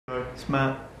It's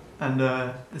Matt, and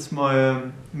this is my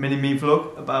mini-me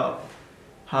vlog about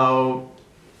how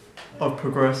I've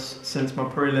progressed since my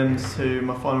prelims to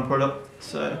my final product.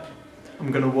 So I'm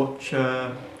going to watch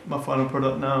my final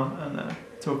product now and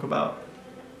talk about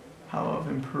how I've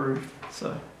improved.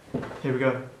 So here we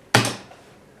go.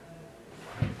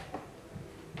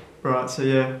 Right, so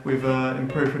yeah, we've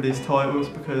improved with these titles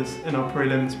because in our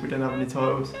prelims we didn't have any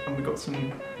titles, and we got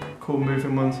some cool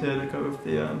moving ones here that go with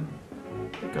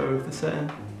the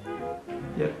setting.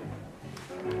 Yep.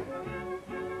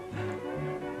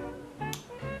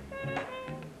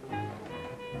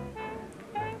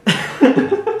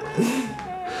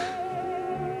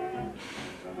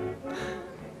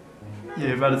 Yeah,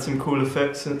 we've added some cool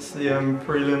effects since the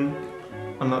prelim,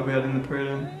 unlike we had in the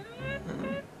prelim.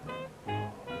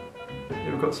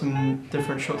 Yeah, we've got some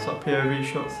different shots, like POV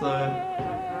shots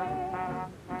there,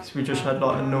 because we just had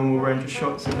like a normal range of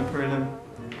shots in the prelim.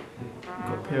 We've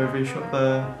got a POV shot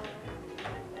there.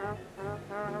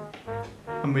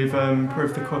 And we've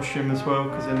improved the costume as well,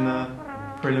 because in the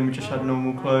prelim we just had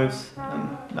normal clothes,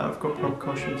 and now we've got proper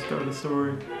costumes to go with the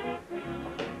story.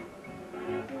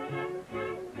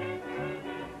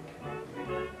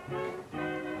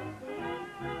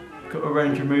 Got a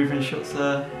range of moving shots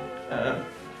there.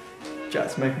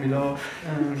 Jack's making me laugh.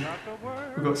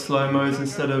 We've got slow-mos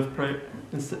instead of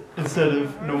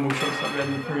normal shots like we had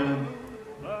in the prelim.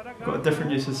 We've got a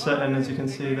different use of setting, as you can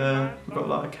see there. We've got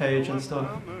like a cage and stuff,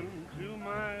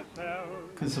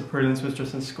 because the prelims was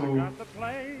just in school.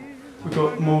 We've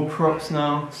got more props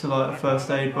now, so like a first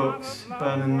aid box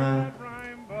burning there.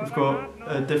 We've got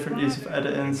a different use of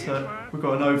editing, so we've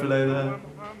got an overlay there.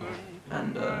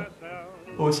 And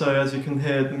also, as you can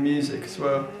hear, the music as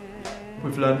well.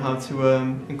 We've learned how to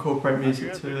incorporate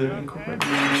music to incorporate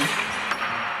meaning.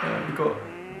 We've got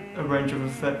a range of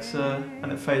effects,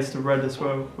 and it fades to red as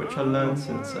well, which I learned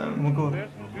since the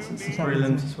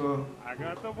prelims as well.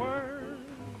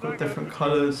 We've got different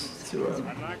colours to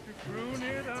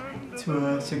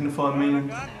signify meaning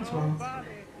as well.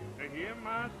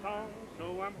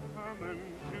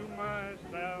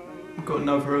 We've got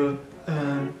another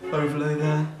overlay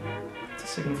there to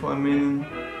signify meaning.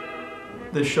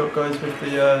 This shot goes with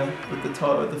the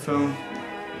title of the film,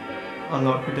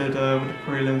 unlike we did with the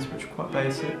prelims, which were quite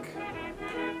basic.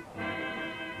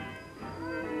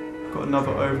 Got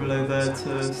another overlay there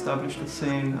to establish the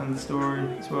scene and the story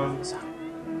as well.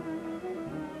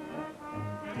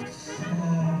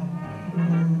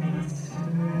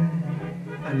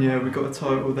 And yeah, we got a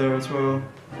title there as well,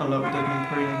 unlike we did in the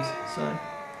prelims. So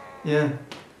yeah,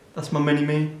 that's my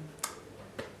mini-me.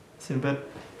 See you in a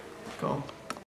bit. Go on.